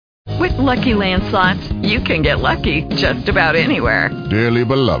With Lucky Land Slots, you can get lucky just about anywhere. Dearly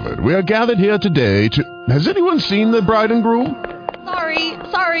beloved, we are gathered here today to... Has anyone seen the bride and groom?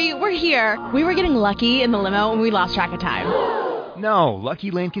 Sorry, we're here. We were getting lucky in the limo and we lost track of time. No,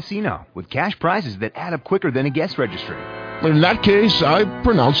 Lucky Land Casino, with cash prizes that add up quicker than a guest registry. In that case, I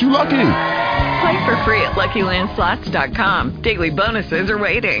pronounce you lucky. Play for free at LuckyLandSlots.com. Daily bonuses are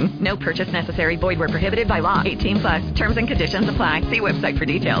waiting. No purchase necessary. Void where prohibited by law. 18+. Terms and conditions apply. See website for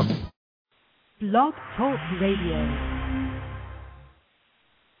details. Blog Talk Radio.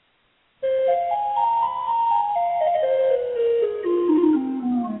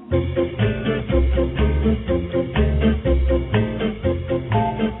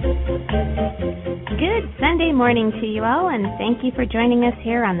 Good Sunday morning to you all, and thank you for joining us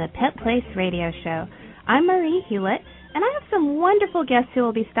here on the Pet Place Radio Show. I'm Marie Hulett, and I have some wonderful guests who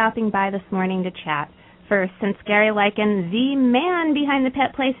will be stopping by this morning to chat. First, since Gary Lycan, the man behind the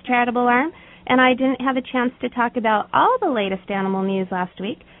Pet Place charitable arm, and I didn't have a chance to talk about all the latest animal news last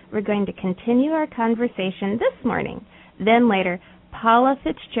week, we're going to continue our conversation this morning. Then later, Paula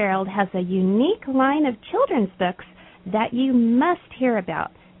Fitsgerald has a unique line of children's books that you must hear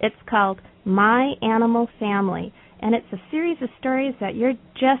about. It's called My Animal Family, and it's a series of stories that you're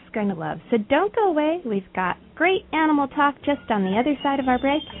just going to love. So don't go away. We've got great animal talk just on the other side of our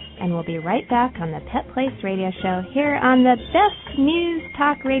break, and we'll be right back on the Pet Place Radio Show here on the best news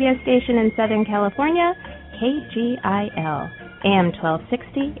talk radio station in Southern California, KGIL, AM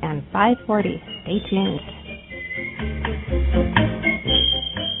 1260 and 540. Stay tuned.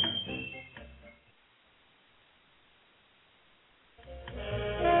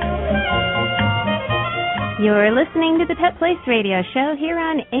 You're listening to the Pet Place Radio Show here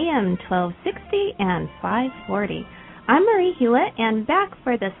on AM 1260 and 540. I'm Marie Hulett, and back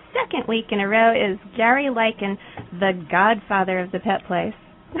for the second week in a row is Gary Lycan, the godfather of the Pet Place.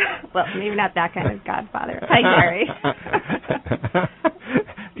 Well, maybe not that kind of godfather. Hi, Gary.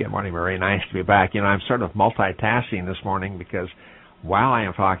 Good morning, Marie. Nice to be back. You know, I'm sort of multitasking this morning because while I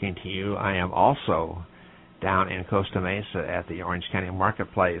am talking to you, I am also down in Costa Mesa at the Orange County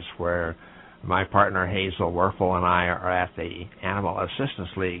Marketplace, where my partner Hazel Werfel and I are at the Animal Assistance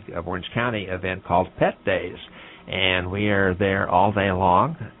League of Orange County event called Pet Days. And we are there all day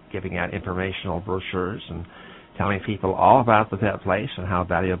long giving out informational brochures and telling people all about the Pet Place and how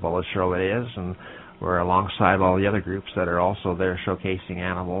valuable a show it is. And we're alongside all the other groups that are also there showcasing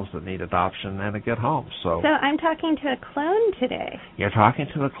animals that need adoption and a good home. So I'm talking to a clone today. You're talking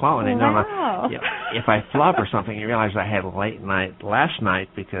to a clone. And wow. If I flub or something, you realize I had a late night last night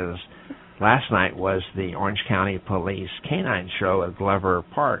because last night was the Orange County Police Canine Show at Glover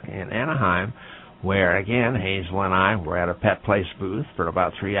Park in Anaheim, where, again, Hazel and I were at a Pet Place booth for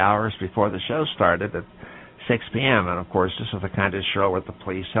about 3 hours before the show started at 6 p.m. And, of course, this is the kind of show where the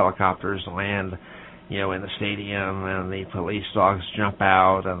police helicopters land, in the stadium, and the police dogs jump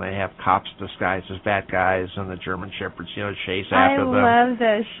out, and they have cops disguised as bad guys, and the German Shepherds, chase after them. I love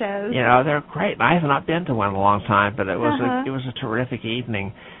those shows. They're great. I have not been to one in a long time, but it was a terrific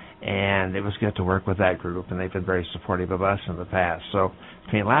evening. And it was good to work with that group, and they've been very supportive of us in the past. So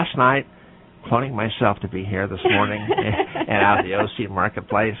between last night, cloning myself to be here this morning, and out at the OC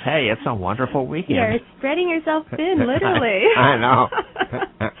Marketplace, hey, it's a wonderful weekend. You're spreading yourself thin, literally. I know.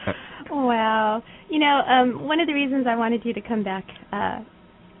 Wow. One of the reasons I wanted you to come back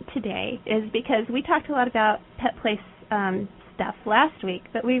today is because we talked a lot about Pet Place stuff last week,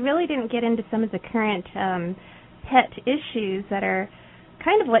 but we really didn't get into some of the current pet issues that are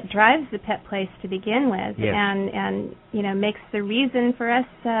kind of what drives the Pet Place to begin with, yes. and makes the reason for us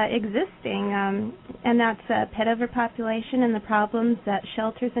existing, and that's pet overpopulation and the problems that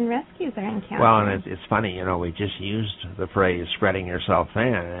shelters and rescues are encountering. Well, and it's funny, we just used the phrase spreading yourself thin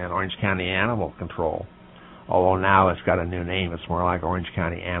in Orange County Animal Control, although now it's got a new name. It's more like Orange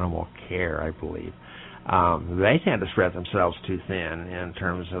County Animal Care, I believe. They tend to spread themselves too thin in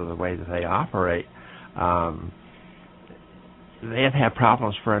terms of the way that they operate. They have had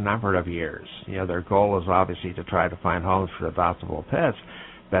problems for a number of years. Their goal is obviously to try to find homes for adoptable pets,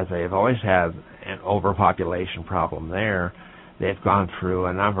 but they've always had an overpopulation problem there. They've gone through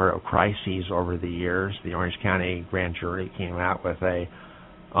a number of crises over the years. The Orange County grand jury came out with a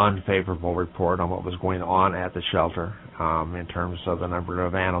unfavorable report on what was going on at the shelter in terms of the number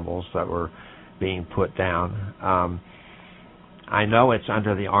of animals that were being put down. I know it's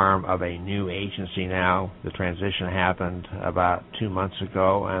under the arm of a new agency now. The transition happened about 2 months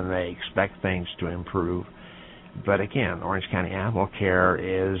ago, and they expect things to improve. But again, Orange County Animal Care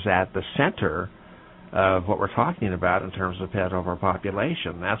is at the center of what we're talking about in terms of pet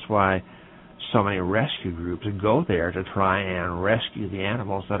overpopulation. That's why so many rescue groups go there to try and rescue the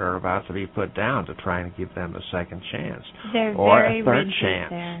animals that are about to be put down, to try and give them a second chance or a third chance.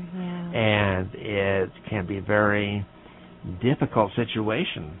 There, yeah. And it can be a very difficult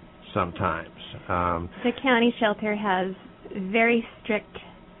situation sometimes. The county shelter has very strict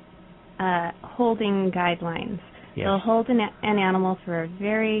holding guidelines. Yes. They'll hold an animal for a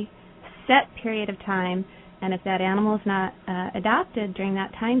very set period of time, and if that animal is not adopted during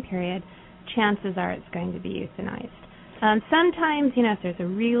that time period, chances are it's going to be euthanized. Sometimes, if there's a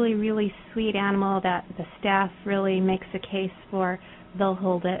really, really sweet animal that the staff really makes a case for, they'll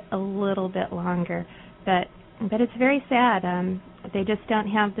hold it a little bit longer. But it's very sad. They just don't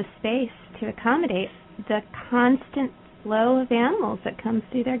have the space to accommodate the constant flow of animals that comes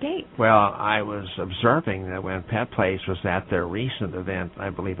through their gate. Well, I was observing that when Pet Place was at their recent event, I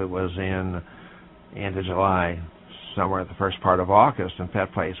believe it was in end of July, somewhere at the first part of August, and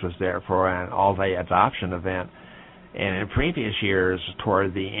Pet Place was there for an all-day adoption event. And in previous years,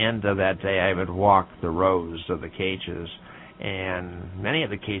 toward the end of that day, I would walk the rows of the cages, and many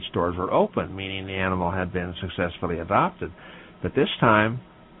of the cage doors were open, meaning the animal had been successfully adopted. But this time,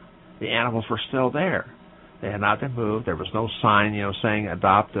 the animals were still there. They had not been moved. There was no sign, saying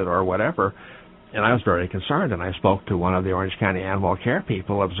adopted or whatever. And I was very concerned, and I spoke to one of the Orange County animal care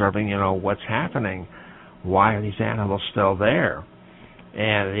people, observing, what's happening. Why are these animals still there?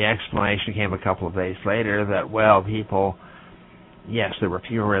 And the explanation came a couple of days later that, people, yes, there were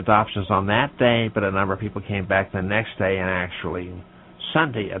fewer adoptions on that day, but a number of people came back the next day, and actually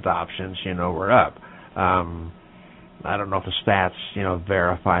Sunday adoptions, were up. I don't know if the stats,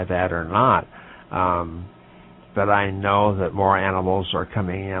 verify that or not. But I know that more animals are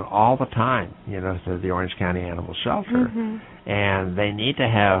coming in all the time, to the Orange County Animal Shelter. Mm-hmm. And they need to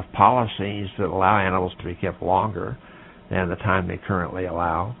have policies that allow animals to be kept longer than the time they currently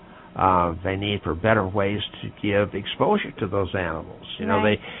allow. They need for better ways to give exposure to those animals.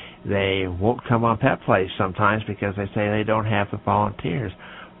 Right. They won't come on Pet Place sometimes because they say they don't have the volunteers.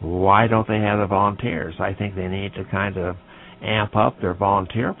 Why don't they have the volunteers? I think they need to kind of amp up their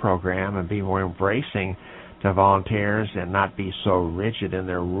volunteer program and be more embracing to volunteers and not be so rigid in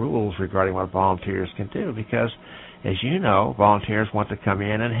their rules regarding what volunteers can do, because, as you know, volunteers want to come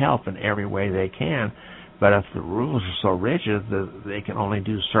in and help in every way they can, but if the rules are so rigid that they can only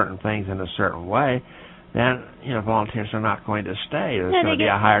do certain things in a certain way, then, volunteers are not going to stay. There's going to be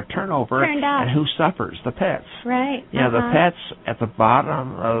a higher turnover, and who suffers? The pets. Right. The pets at the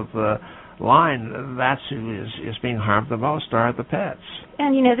bottom of the line, that's who is being harmed the most, are the pets.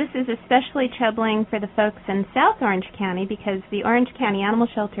 And, this is especially troubling for the folks in South Orange County, because the Orange County Animal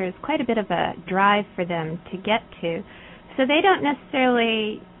Shelter is quite a bit of a drive for them to get to. So they don't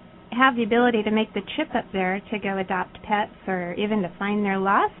necessarily have the ability to make the trip up there to go adopt pets or even to find their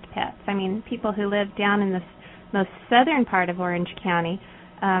lost pets. I mean, people who live down in the most southern part of Orange County,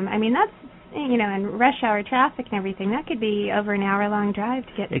 that's, in rush hour traffic and everything, that could be over an hour-long drive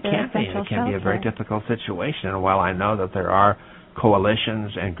to get to the central shelter. It can be a very difficult situation. And while I know that there are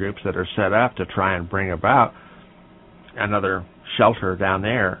coalitions and groups that are set up to try and bring about another shelter down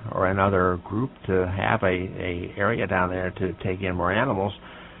there or another group to have a area down there to take in more animals,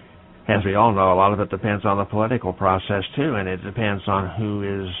 as we all know, a lot of it depends on the political process too, and it depends on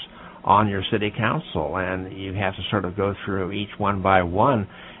who is on your city council, and you have to sort of go through each one by one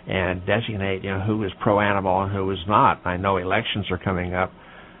and designate, who is pro-animal and who is not. I know elections are coming up,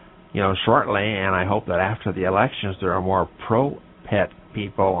 shortly, and I hope that after the elections there are more pro-pet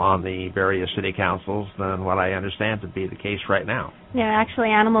people on the various city councils than what I understand to be the case right now. Yeah, actually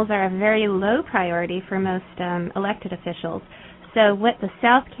animals are a very low priority for most elected officials. So what the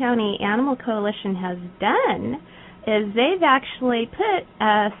South County Animal Coalition has done is they've actually put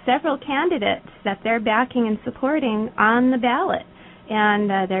several candidates that they're backing and supporting on the ballot. And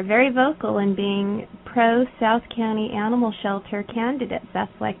they're very vocal in being pro-South County Animal Shelter candidates.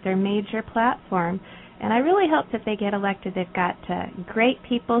 That's like their major platform. And I really hope that they get elected. They've got great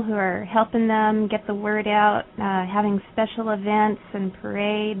people who are helping them get the word out, having special events and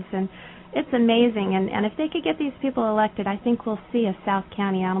parades, and it's amazing. And if they could get these people elected, I think we'll see a South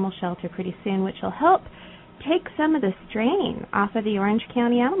County Animal Shelter pretty soon, which will help take some of the strain off of the Orange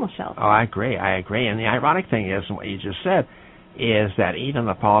County Animal Shelter. Oh, I agree. And the ironic thing is, what you just said, is that even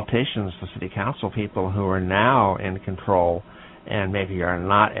the politicians, the city council people who are now in control and maybe are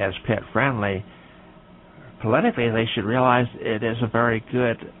not as pet-friendly, politically they should realize it is a very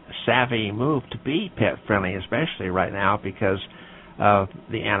good, savvy move to be pet-friendly, especially right now because of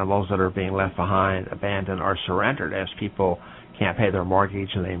the animals that are being left behind, abandoned, or surrendered as people can't pay their mortgage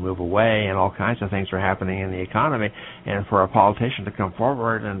and they move away, and all kinds of things are happening in the economy. And for a politician to come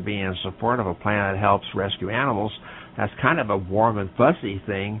forward and be in support of a plan that helps rescue animals, that's kind of a warm and fuzzy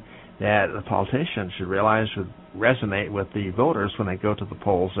thing that the politicians should realize would resonate with the voters when they go to the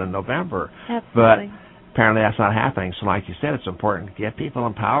polls in November. Absolutely. But apparently that's not happening. So like you said, it's important to get people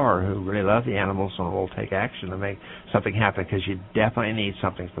in power who really love the animals and will take action to make something happen, because you definitely need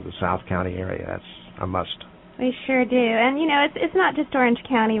something for the South County area. That's a must. We sure do. And, you know, it's not just Orange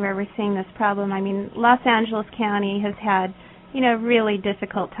County where we're seeing this problem. I mean, Los Angeles County has had, you know, really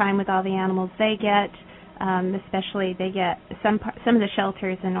difficult time with all the animals they get. Especially they get some of the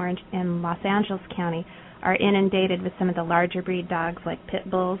shelters in Los Angeles County are inundated with some of the larger breed dogs like pit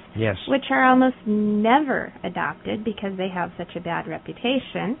bulls, yes, which are almost never adopted because they have such a bad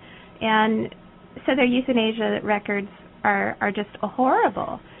reputation. And so their euthanasia records are just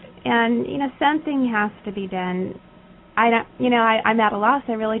horrible. And, you know, something has to be done. I'm at a loss.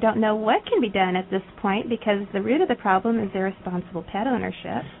 I really don't know what can be done at this point, because the root of the problem is irresponsible pet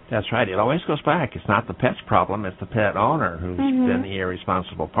ownership. That's right. It always goes back. It's not the pet's problem. It's the pet owner who's been the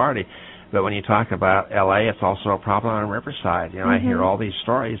irresponsible party. But when you talk about L.A., it's also a problem in Riverside. You know, I hear all these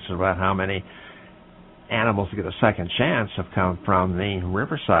stories about how many animals that get a second chance have come from the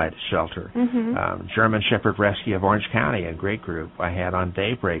Riverside shelter. German Shepherd Rescue of Orange County, a great group I had on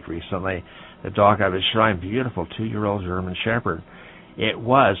Daybreak recently. The dog I was showing, beautiful 2-year-old German Shepherd. It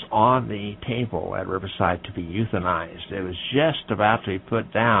was on the table at Riverside to be euthanized. It was just about to be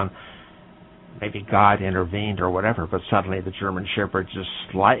put down. Maybe God intervened or whatever, but suddenly the German Shepherd just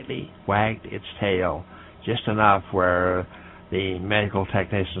slightly wagged its tail, just enough where the medical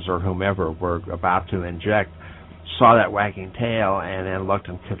technicians or whomever were about to inject saw that wagging tail and then looked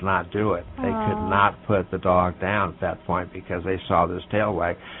and could not do it. They could not put the dog down at that point because they saw this tail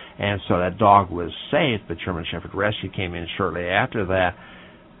wag. And so that dog was saved, but German Shepherd Rescue came in shortly after that,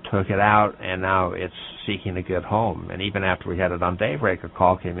 took it out, and now it's seeking a good home. And even after we had it on Daybreak, a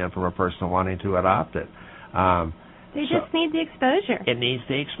call came in from a person wanting to adopt it. They just need the exposure. It needs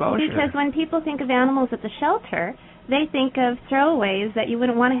the exposure. Because when people think of animals at the shelter, they think of throwaways that you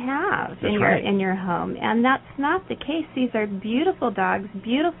wouldn't want to have in your home, and that's not the case. These are beautiful dogs,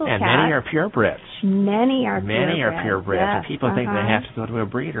 beautiful cats. And many are purebreds. Many are purebreds. Yes. And people think they have to go to a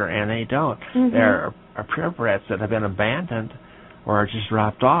breeder, and they don't. There are purebreds that have been abandoned or are just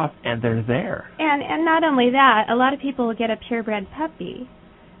dropped off, and they're there. And not only that, a lot of people will get a purebred puppy,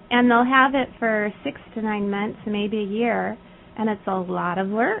 and they'll have it for 6 to 9 months, maybe a year, and it's a lot of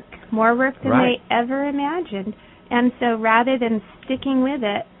work, more work than they ever imagined. And so rather than sticking with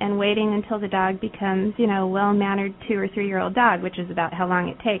it and waiting until the dog becomes, you know, a well-mannered 2 or 3-year-old dog, which is about how long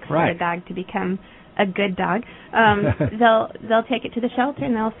it takes for a dog to become a good dog, they'll take it to the shelter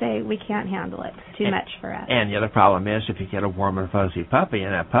and they'll say, we can't handle it. It's too much for us. And the other problem is if you get a warm and fuzzy puppy,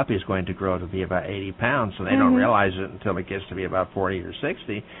 and that puppy is going to grow to be about 80 pounds, so they don't realize it until it gets to be about 40 or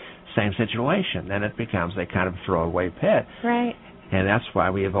 60, same situation. Then it becomes a kind of throwaway pet. Right. And that's why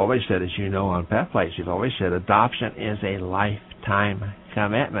we have always said, as you know, on Pet Place, you've always said adoption is a lifetime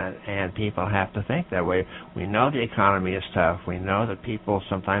commitment, and people have to think that way. We know the economy is tough. We know that people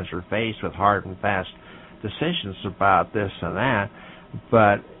sometimes are faced with hard and fast decisions about this and that,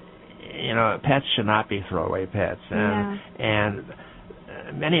 but, you know, pets should not be throwaway pets. And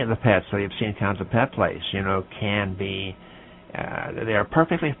many of the pets that you've seen comes to Pet Place, you know, can be they are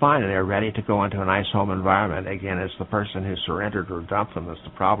perfectly fine and they're ready to go into a nice home environment. Again, it's the person who surrendered or dumped them that's the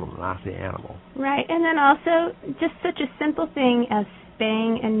problem, not the animal. Right, and then also just such a simple thing as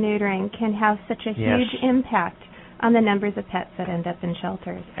spaying and neutering can have such a huge impact on the numbers of pets that end up in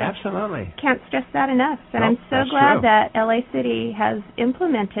shelters. So absolutely. Can't stress that enough. And I'm so glad that LA City has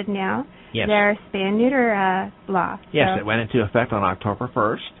implemented now their spay and neuter law. Yes, it went into effect on October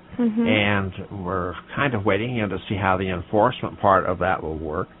 1st. And we're kind of waiting, you know, to see how the enforcement part of that will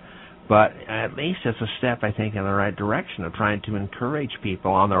work. But at least it's a step, I think, in the right direction of trying to encourage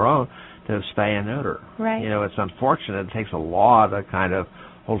people on their own to stay and neuter. Right. You know, it's unfortunate. It takes a law to kind of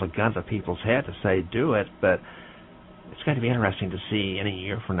hold a gun to people's head to say do it, but it's going to be interesting to see in a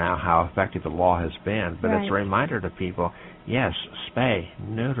year from now how effective the law has been. But it's a reminder to people, yes, spay,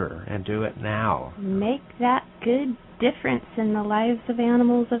 neuter, and do it now. Make that good difference in the lives of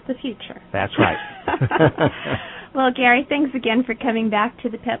animals of the future. That's right. Well, Gary, thanks again for coming back to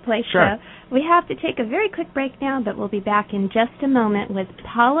the Pet Place Show. We have to take a very quick break now, but we'll be back in just a moment with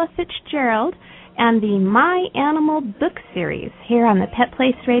Paula Fitsgerald and the My Animal book series here on the Pet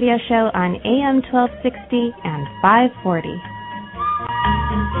Place Radio Show on AM 1260 and 540.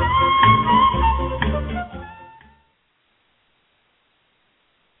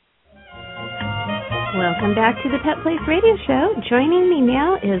 Welcome back to the Pet Place Radio Show. Joining me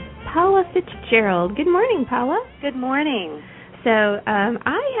now is Paula Fitsgerald. Good morning, Paula. Good morning. So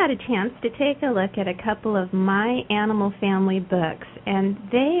I had a chance to take a look at a couple of My Animal Family books, and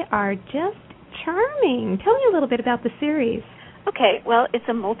they are just charming. Tell me a little bit about the series. Okay, well, it's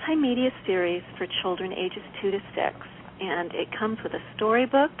a multimedia series for children ages 2 to 6, and it comes with a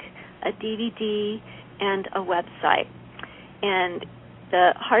storybook, a DVD, and a website. And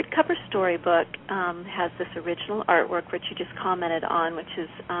the hardcover storybook has this original artwork, which you just commented on, which is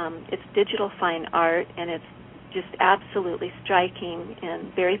it's digital fine art, and it's just absolutely striking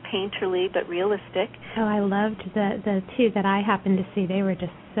and very painterly but realistic. Oh, I loved the two that I happened to see. They were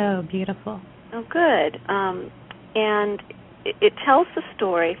just so beautiful. Oh, good. And it tells the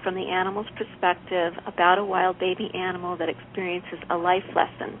story from the animal's perspective about a wild baby animal that experiences a life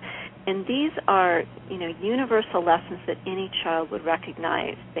lesson. And these are, universal lessons that any child would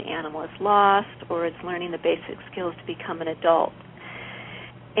recognize. The animal is lost or is learning the basic skills to become an adult.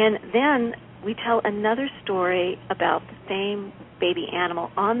 And then we tell another story about the same baby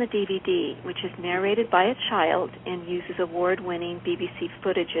animal on the DVD, which is narrated by a child and uses award-winning BBC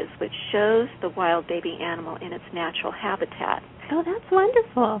footages, which shows the wild baby animal in its natural habitat. Oh, that's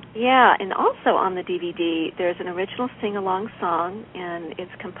wonderful. Yeah, and also on the DVD, there's an original sing-along song, and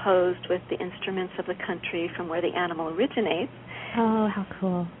it's composed with the instruments of the country from where the animal originates. Oh, how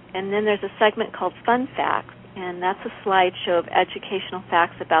cool. And then there's a segment called Fun Facts, and that's a slideshow of educational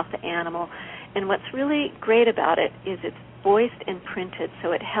facts about the animal. And what's really great about it is it's voiced and printed,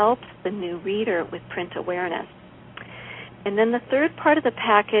 so it helps the new reader with print awareness. And then the third part of the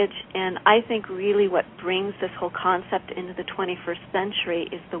package, and I think really what brings this whole concept into the 21st century,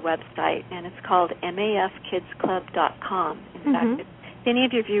 is the website, and it's called mafkidsclub.com. In fact, if any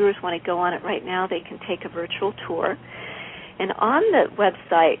of your viewers want to go on it right now, they can take a virtual tour. And on the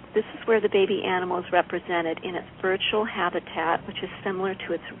website, this is where the baby animal is represented in its virtual habitat, which is similar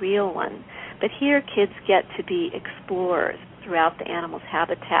to its real one. But here, kids get to be explorers throughout the animal's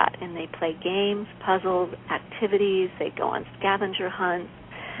habitat, and they play games, puzzles, activities. They go on scavenger hunts.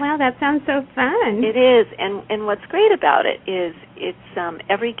 Wow, that sounds so fun. It is, and what's great about it is it's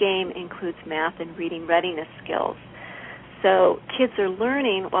every game includes math and reading readiness skills. So kids are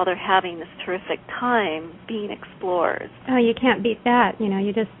learning while they're having this terrific time being explorers. Oh, you can't beat that.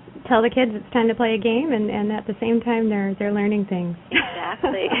 You just tell the kids it's time to play a game, and at the same time they're learning things.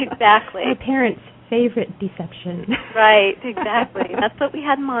 Exactly. My parents' favorite deception. Right, exactly. That's what we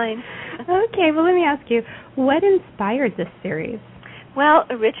had in mind. Okay, well, let me ask you, what inspired this series? Well,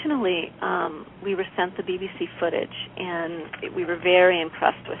 originally we were sent the BBC footage, and we were very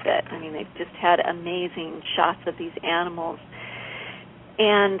impressed with it. I mean, they've just had amazing shots of these animals.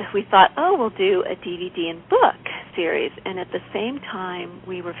 And we thought, we'll do a DVD and book series. And at the same time,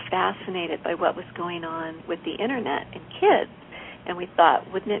 we were fascinated by what was going on with the Internet and kids. And we thought,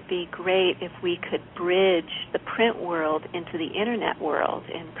 wouldn't it be great if we could bridge the print world into the Internet world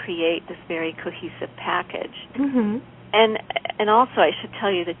and create this very cohesive package? Mm-hmm. And also, I should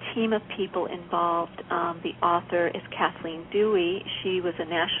tell you, the team of people involved, the author is Kathleen Dewey. She was a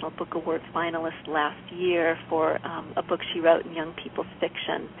National Book Award finalist last year for a book she wrote in young people's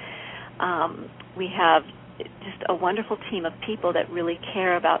fiction. We have just a wonderful team of people that really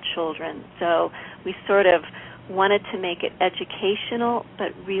care about children. So we sort of wanted to make it educational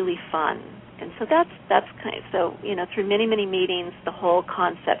but really fun. And so that's kind of, so, through many, many meetings, the whole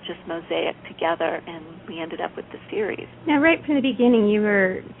concept just mosaicked together, and we ended up with the series. Now, right from the beginning, you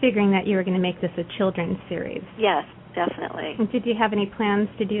were figuring that you were going to make this a children's series. Yes, definitely. And did you have any plans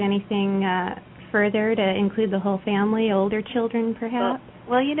to do anything further to include the whole family, older children, perhaps?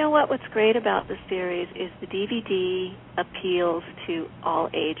 Well, you know what? What's great about the series is the DVD appeals to all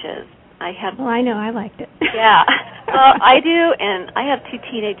ages. Well, I know. I liked it. Yeah. Well, I do, and I have 2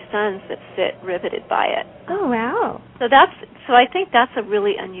 teenage sons that sit riveted by it. Oh, wow. So I think that's a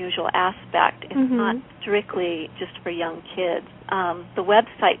really unusual aspect. It's not strictly just for young kids. The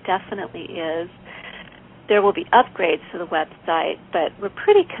website definitely is. There will be upgrades to the website, but we're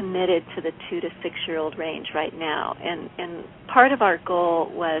pretty committed to the 2 to 6-year-old range right now. And part of our goal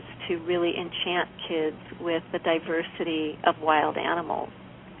was to really enchant kids with the diversity of wild animals.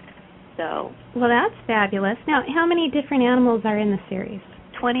 Well, that's fabulous. Now, how many different animals are in the series?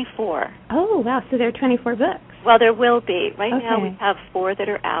 24. Oh, wow. So there are 24 books. Well, there will be. Right now we have 4 that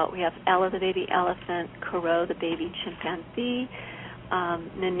are out. We have Ella, the baby elephant, Kuro, the baby chimpanzee,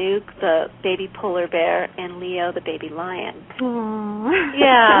 Nanook, the baby polar bear, and Leo, the baby lion. Aww.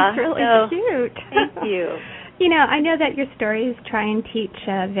 Yeah. That's really cute. Thank you. I know that your stories try and teach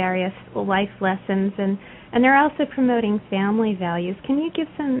various life lessons, and they're also promoting family values. Can you give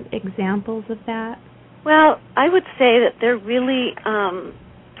some examples of that? Well, I would say that they're really,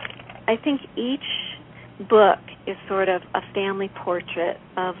 I think each book is sort of a family portrait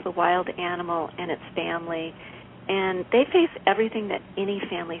of the wild animal and its family, and they face everything that any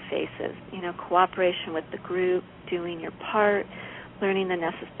family faces, cooperation with the group, doing your part, learning the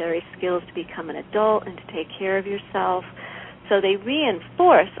necessary skills to become an adult and to take care of yourself. So they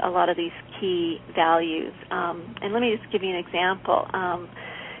reinforce a lot of these key values. And let me just give you an example.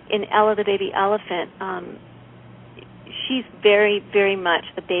 In Ella the Baby Elephant, she's very, very much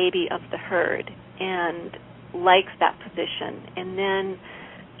the baby of the herd and likes that position. And then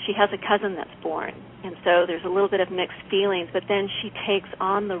she has a cousin that's born, and so there's a little bit of mixed feelings, but then she takes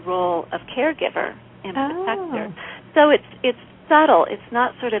on the role of caregiver and protector. So it's subtle. It's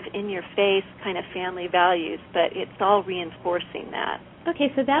not sort of in-your-face kind of family values, but it's all reinforcing that.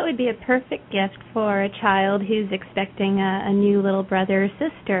 Okay, so that would be a perfect gift for a child who's expecting a new little brother or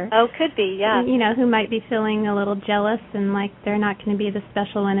sister. Oh, could be, yeah. Who might be feeling a little jealous and like they're not going to be the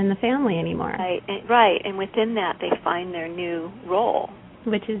special one in the family anymore. Right, and within that they find their new role.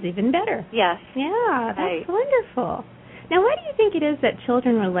 Which is even better. Yes. Yeah, that's wonderful. Now, why do you think it is that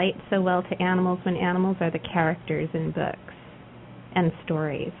children relate so well to animals when animals are the characters in books and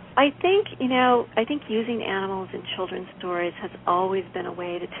stories? I think using animals in children's stories has always been a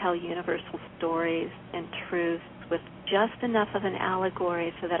way to tell universal stories and truths with just enough of an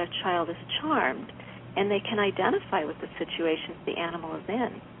allegory so that a child is charmed and they can identify with the situations the animal is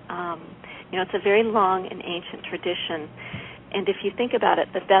in. It's a very long and ancient tradition. And if you think about it,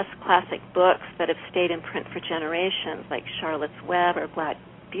 the best classic books that have stayed in print for generations, like Charlotte's Web or Black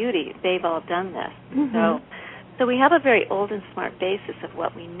Beauty, they've all done this. Mm-hmm. So we have a very old and smart basis of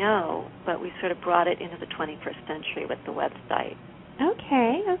what we know, but we sort of brought it into the 21st century with the website.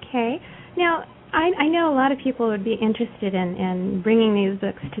 Okay. Now, I know a lot of people would be interested in bringing these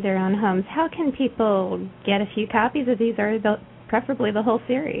books to their own homes. How can people get a few copies of these, or preferably the whole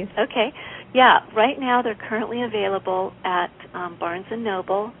series? Okay. Yeah, right now they're currently available at Barnes &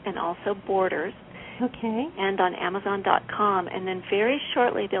 Noble and also Borders. Okay. And on Amazon.com, and then very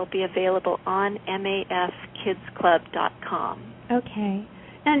shortly they'll be available on MAFkidsClub.com. Okay.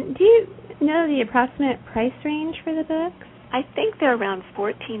 And do you know the approximate price range for the books? I think they're around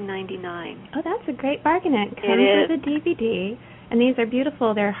 $14.99. Oh, that's a great bargain. It comes with a DVD, and these are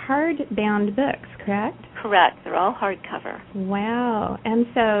beautiful. They're hardbound books, correct? Correct. They're all hardcover. Wow. And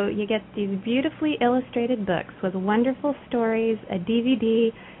so you get these beautifully illustrated books with wonderful stories, a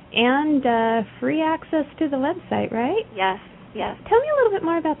DVD, and free access to the website, right? Yes. Tell me a little bit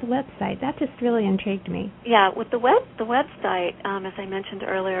more about the website. That just really intrigued me. Yeah, with the website, as I mentioned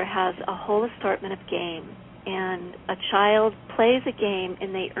earlier, has a whole assortment of games. And a child plays a game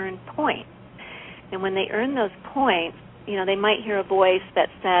and they earn points. And when they earn those points, they might hear a voice that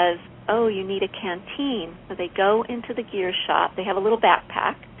says, oh, you need a canteen. So they go into the gear shop. They have a little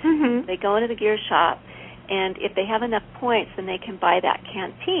backpack. Mm-hmm. They go into the gear shop, and if they have enough points, then they can buy that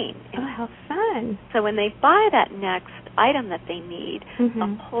canteen. Oh, how fun. So when they buy that next item that they need, mm-hmm.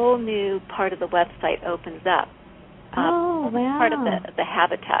 a whole new part of the website opens up. Oh, wow. Part of the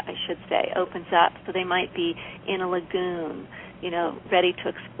habitat, I should say, opens up. So they might be in a lagoon, ready to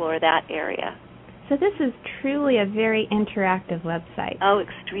explore that area. So this is truly a very interactive website. Oh,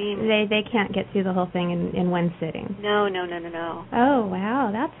 extremely. They can't get through the whole thing in one sitting. No. Oh, wow,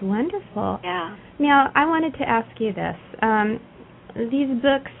 that's wonderful. Yeah. Now, I wanted to ask you this. These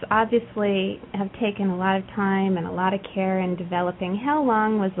books obviously have taken a lot of time and a lot of care in developing. How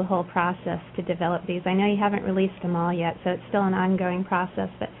long was the whole process to develop these? I know you haven't released them all yet, so it's still an ongoing process,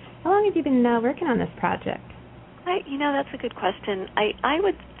 but how long have you been working on this project? That's a good question. I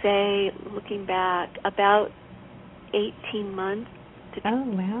would say, looking back, about 18 months. Oh,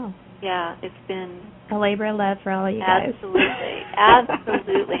 wow. Yeah, it's been a labor of love for all of you guys.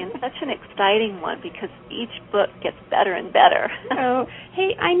 Absolutely, and such an exciting one because each book gets better and better. Oh,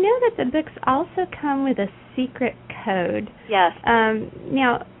 hey, I know that the books also come with a secret code. Yes.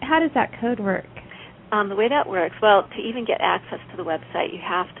 Now, how does that code work? The way that works, well, to even get access to the website, you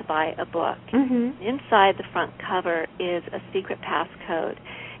have to buy a book. Mm-hmm. Inside the front cover is a secret passcode.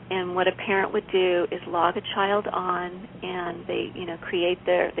 And what a parent would do is log a child on, and they,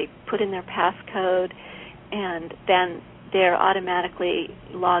 they put in their passcode, and then they're automatically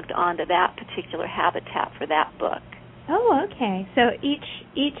logged onto that particular habitat for that book. Oh, okay. So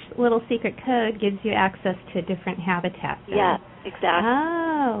each little secret code gives you access to different habitats. Yes, exactly.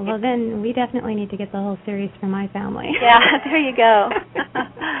 Oh, well then we definitely need to get the whole series for my family. Yeah, there you go.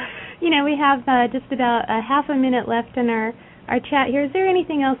 We have just about a half a minute left in our chat here. Is there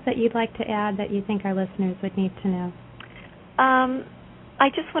anything else that you'd like to add that you think our listeners would need to know? I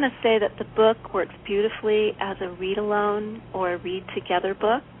just want to say that the book works beautifully as a read-alone or a read-together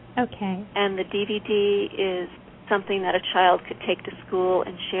book. Okay. And the DVD is something that a child could take to school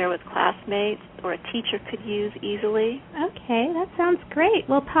and share with classmates, or a teacher could use easily. Okay, that sounds great.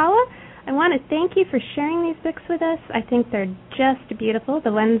 Well, Paula, I want to thank you for sharing these books with us. I think they're just beautiful,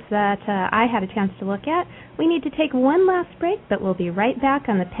 the ones that I had a chance to look at. We need to take one last break, but we'll be right back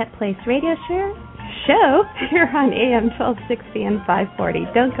on the Pet Place Radio Show here on AM 1260 and 540.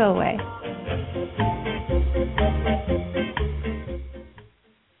 Don't go away.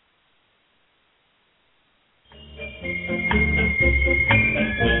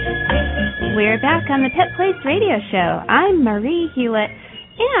 We're back on the Pet Place Radio Show. I'm Marie Hulett,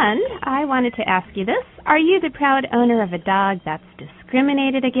 and I wanted to ask you this. Are you the proud owner of a dog that's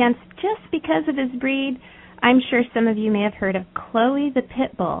discriminated against just because of his breed? I'm sure some of you may have heard of Chloe the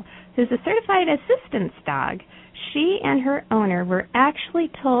Pit Bull, who's a certified assistance dog. She and her owner were actually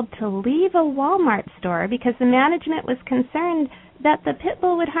told to leave a Walmart store because the management was concerned that the pit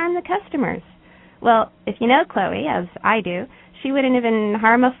bull would harm the customers. Well, if you know Chloe, as I do, she wouldn't even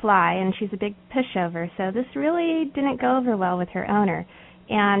harm a fly, and she's a big pushover, so this really didn't go over well with her owner,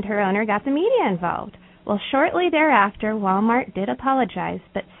 and her owner got the media involved. Well, shortly thereafter, Walmart did apologize,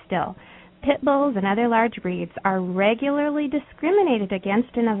 but still, pit bulls and other large breeds are regularly discriminated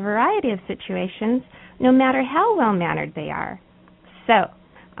against in a variety of situations, no matter how well-mannered they are. So,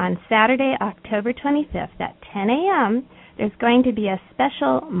 on Saturday, October 25th at 10 a.m., there's going to be a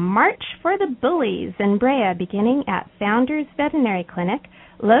special March for the Bullies in Brea beginning at Founders Veterinary Clinic,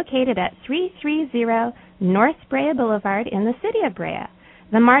 located at 330 North Brea Boulevard in the city of Brea.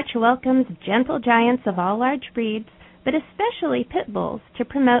 The march welcomes gentle giants of all large breeds, but especially pit bulls, to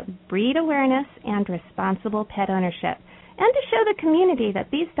promote breed awareness and responsible pet ownership, and to show the community that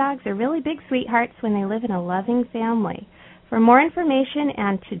these dogs are really big sweethearts when they live in a loving family. For more information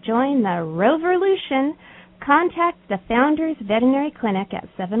and to join the Roverlution, contact the Founders Veterinary Clinic at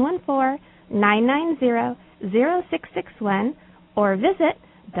 714-990-0661 or visit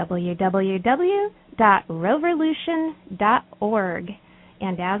www.roverlution.org.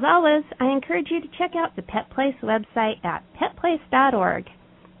 And as always, I encourage you to check out the Pet Place website at petplace.org.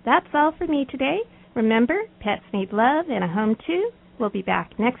 That's all for me today. Remember, pets need love and a home too. We'll be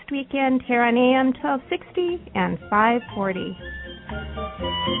back next weekend here on AM 1260 and 540.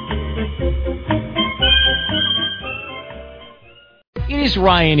 It is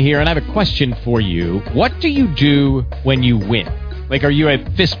Ryan here, and I have a question for you. What do you do when you win? Like, are you a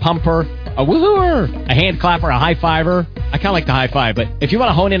fist pumper, a woohooer, a hand clapper, a high fiver? I kind of like the high five, but if you want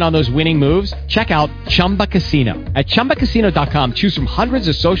to hone in on those winning moves, check out Chumba Casino. At ChumbaCasino.com, choose from hundreds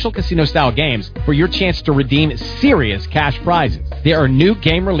of social casino-style games for your chance to redeem serious cash prizes. There are new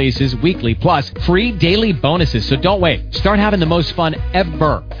game releases weekly, plus free daily bonuses, so don't wait. Start having the most fun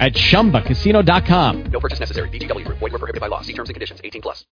ever at ChumbaCasino.com. No purchase necessary. VGW Group. Void where prohibited by law. See terms and conditions. 18+.